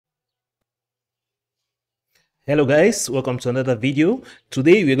Hello guys, welcome to another video.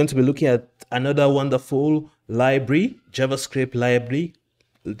 Today we're going to be looking at another wonderful library, JavaScript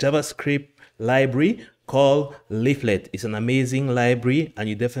library called Leaflet. It's an amazing library and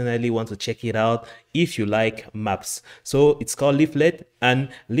you definitely want to check it out if you like maps. So it's called Leaflet, and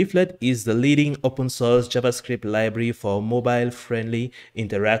Leaflet is the leading open source JavaScript library for mobile friendly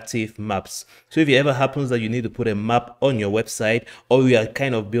interactive maps. So if it ever happens that you need to put a map on your website, or you are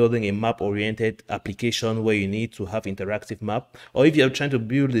kind of building a map oriented application where you need to have interactive map, or if you're trying to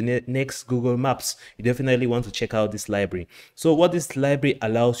build the next Google Maps, you definitely want to check out this library. So what this library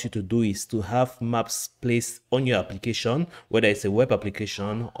allows you to do is to have maps placed on your application, whether it's a web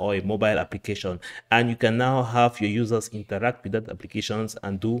application or a mobile application, and you can now have your users interact with that applications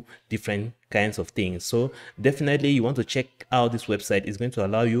and do different kinds of things. So definitely you want to check out this website. It's going to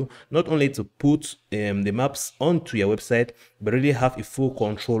allow you not only to put the maps onto your website, but really have a full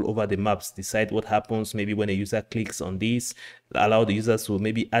control over the maps. Decide what happens maybe when a user clicks on this, allow the users to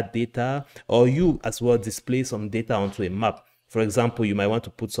maybe add data, or you as well display some data onto a map. For example, you might want to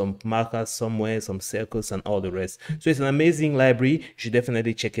put some markers somewhere, some circles and all the rest. So it's an amazing library. You should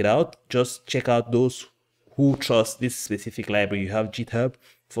definitely check it out. Just check out those who trust this specific library. You have GitHub,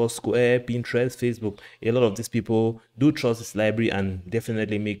 Foursquare, Pinterest, Facebook. A lot of these people do trust this library and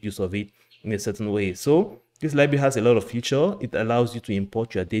definitely make use of it in a certain way. So this library has a lot of features. It allows you to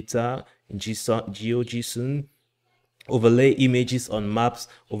import your data in GeoJSON, overlay images on maps,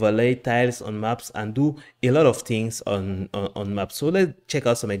 overlay tiles on maps, and do a lot of things on maps. So let's check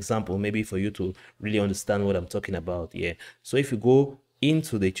out some example maybe for you to really understand what I'm talking about here. So if you go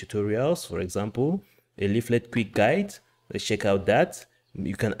into the tutorials, for example, a leaflet quick guide, let's check out that.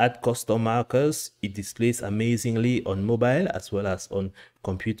 You can add custom markers. It displays amazingly on mobile as well as on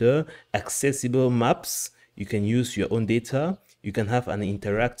computer. Accessible maps, you can use your own data. You can have an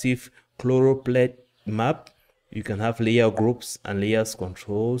interactive choropleth map. You can have layer groups and layers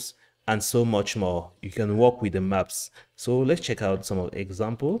controls and so much more. You can work with the maps. So let's check out some of the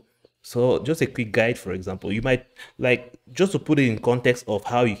example. So just a quick guide, for example, you might like just to put it in context of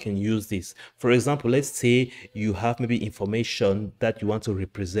how you can use this. For example, let's say you have maybe information that you want to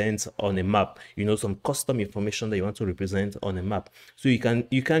represent on a map, some custom information that you want to represent on a map. So you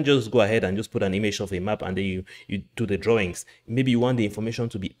can just go ahead and just put an image of a map and then you do the drawings. Maybe you want the information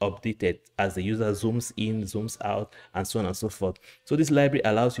to be updated as the user zooms in, zooms out, and so on and so forth. So this library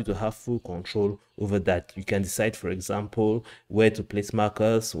allows you to have full control over that. You can decide, for example, where to place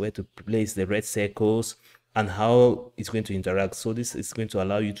markers, where to place the red circles, and how it's going to interact. So this is going to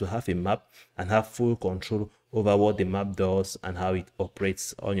allow you to have a map and have full control over what the map does and how it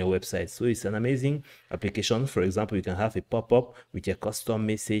operates on your website. So it's an amazing application. For example, you can have a pop-up with your custom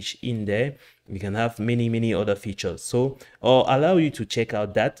message in there. You can have many other features. So I'll allow you to check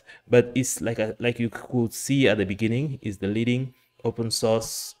out that, but it's like you could see at the beginning, is the leading open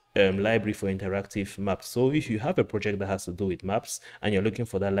source library for interactive maps. So if you have a project that has to do with maps and you're looking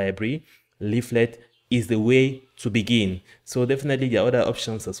for that library, Leaflet is the way to begin. So definitely there are other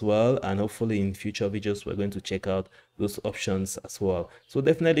options as well, and hopefully in future videos we're going to check out those options as well. So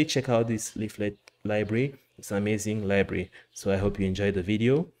definitely check out this Leaflet library. It's an amazing library. So I hope you enjoyed the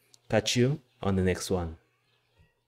video. Catch you on the next one.